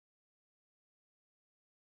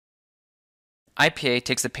IPA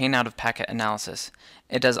takes the pain out of packet analysis.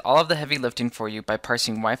 It does all of the heavy lifting for you by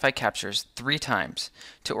parsing Wi-Fi captures 3 times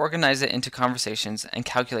to organize it into conversations and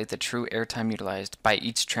calculate the true airtime utilized by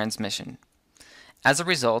each transmission. As a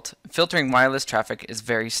result, filtering wireless traffic is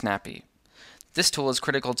very snappy. This tool is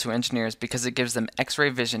critical to engineers because it gives them X-ray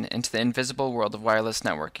vision into the invisible world of wireless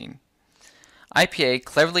networking. IPA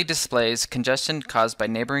cleverly displays congestion caused by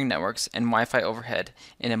neighboring networks and Wi-Fi overhead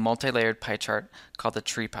in a multi-layered pie chart called the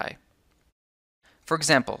tree pie. For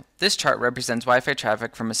example, this chart represents Wi-Fi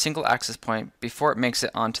traffic from a single access point before it makes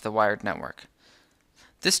it onto the wired network.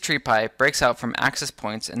 This tree pie breaks out from access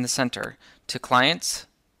points in the center to clients,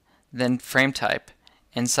 then frame type,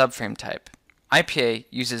 and subframe type. IPA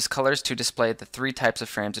uses colors to display the 3 types of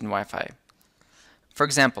frames in Wi-Fi. For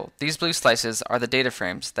example, these blue slices are the data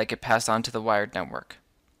frames that get passed on to the wired network.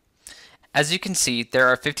 As you can see, there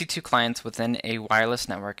are 52 clients within a wireless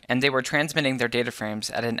network, and they were transmitting their data frames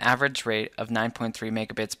at an average rate of 9.3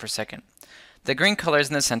 megabits per second. The green colors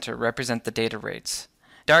in the center represent the data rates.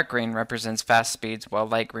 Dark green represents fast speeds, while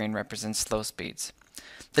light green represents slow speeds.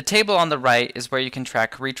 The table on the right is where you can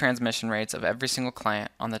track retransmission rates of every single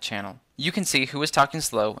client on the channel. You can see who is talking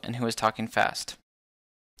slow and who is talking fast.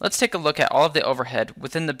 Let's take a look at all of the overhead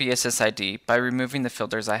within the BSSID by removing the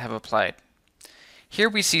filters I have applied. Here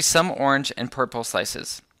we see some orange and purple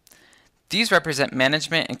slices. These represent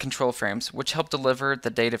management and control frames, which help deliver the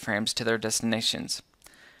data frames to their destinations.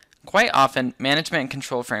 Quite often, management and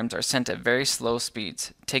control frames are sent at very slow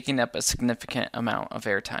speeds, taking up a significant amount of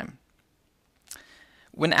airtime.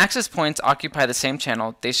 When access points occupy the same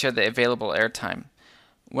channel, they share the available airtime.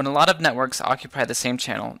 When a lot of networks occupy the same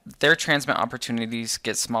channel, their transmit opportunities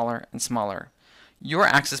get smaller and smaller. Your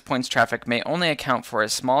access points traffic may only account for a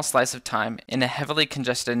small slice of time in a heavily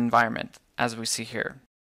congested environment, as we see here.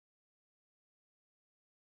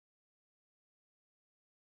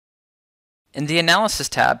 In the Analysis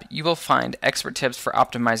tab, you will find expert tips for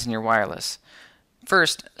optimizing your wireless.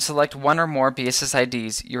 First, select one or more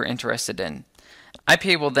BSSIDs you're interested in.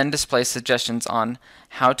 IPA will then display suggestions on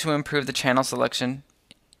how to improve the channel selection,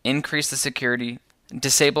 increase the security,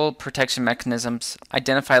 disable protection mechanisms,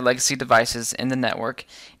 identify legacy devices in the network,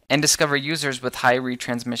 and discover users with high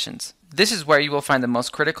retransmissions. This is where you will find the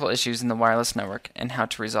most critical issues in the wireless network and how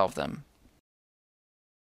to resolve them.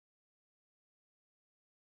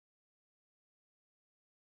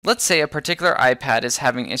 Let's say a particular iPad is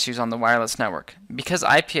having issues on the wireless network. Because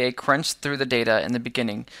IPA crunched through the data in the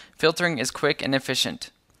beginning, filtering is quick and efficient.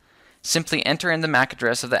 Simply enter in the MAC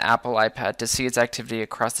address of the Apple iPad to see its activity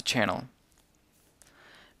across the channel.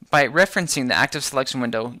 By referencing the active selection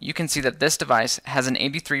window, you can see that this device has an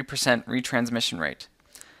 83% retransmission rate.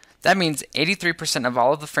 That means 83% of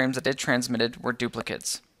all of the frames that it transmitted were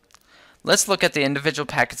duplicates. Let's look at the individual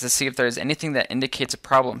packets to see if there is anything that indicates a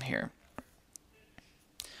problem here.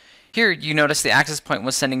 Here you notice the access point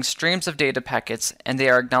was sending streams of data packets and they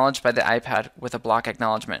are acknowledged by the iPad with a block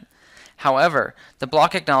acknowledgement. However, the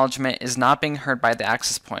block acknowledgement is not being heard by the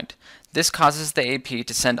access point. This causes the AP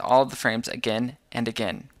to send all of the frames again and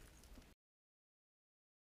again.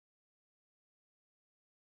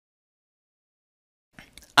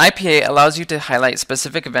 IPA allows you to highlight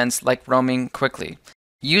specific events like roaming quickly.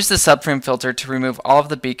 Use the subframe filter to remove all of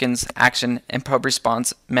the beacons, action, and probe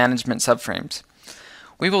response management subframes.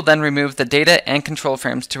 We will then remove the data and control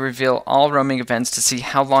frames to reveal all roaming events to see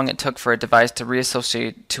how long it took for a device to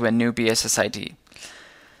reassociate to a new BSSID.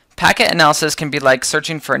 Packet analysis can be like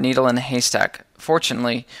searching for a needle in a haystack.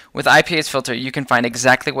 Fortunately, with IPA's filter, you can find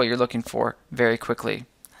exactly what you're looking for very quickly.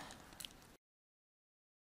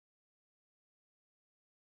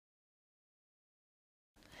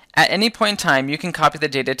 At any point in time, you can copy the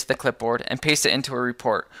data to the clipboard and paste it into a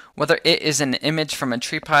report. Whether it is an image from a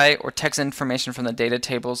tree pie or text information from the data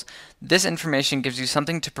tables, this information gives you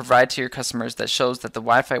something to provide to your customers that shows that the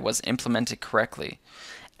Wi-Fi was implemented correctly.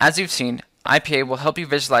 As you've seen, IPA will help you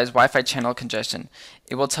visualize Wi-Fi channel congestion.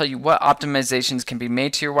 It will tell you what optimizations can be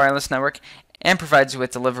made to your wireless network and provides you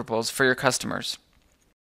with deliverables for your customers.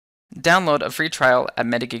 Download a free trial at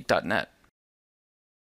metageek.net.